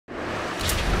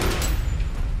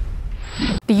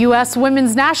The U.S.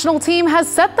 women's national team has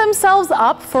set themselves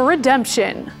up for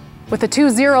redemption. With a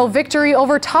 2-0 victory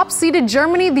over top-seeded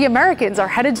Germany, the Americans are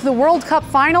headed to the World Cup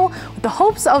final with the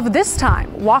hopes of this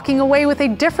time walking away with a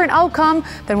different outcome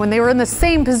than when they were in the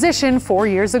same position 4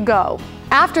 years ago.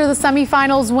 After the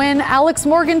semifinals win, Alex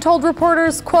Morgan told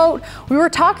reporters, quote, "We were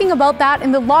talking about that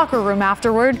in the locker room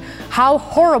afterward, how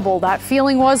horrible that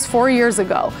feeling was 4 years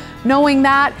ago. Knowing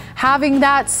that, having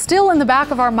that still in the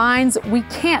back of our minds, we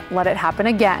can't let it happen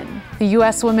again." The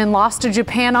U.S. women lost to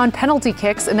Japan on penalty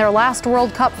kicks in their last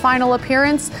World Cup final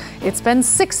appearance. It's been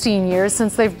 16 years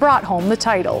since they've brought home the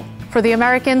title. For the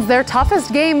Americans, their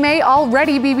toughest game may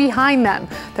already be behind them.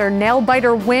 Their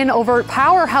nail-biter win over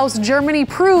powerhouse Germany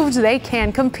proved they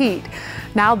can compete.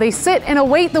 Now they sit and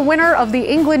await the winner of the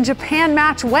England-Japan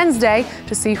match Wednesday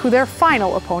to see who their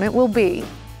final opponent will be.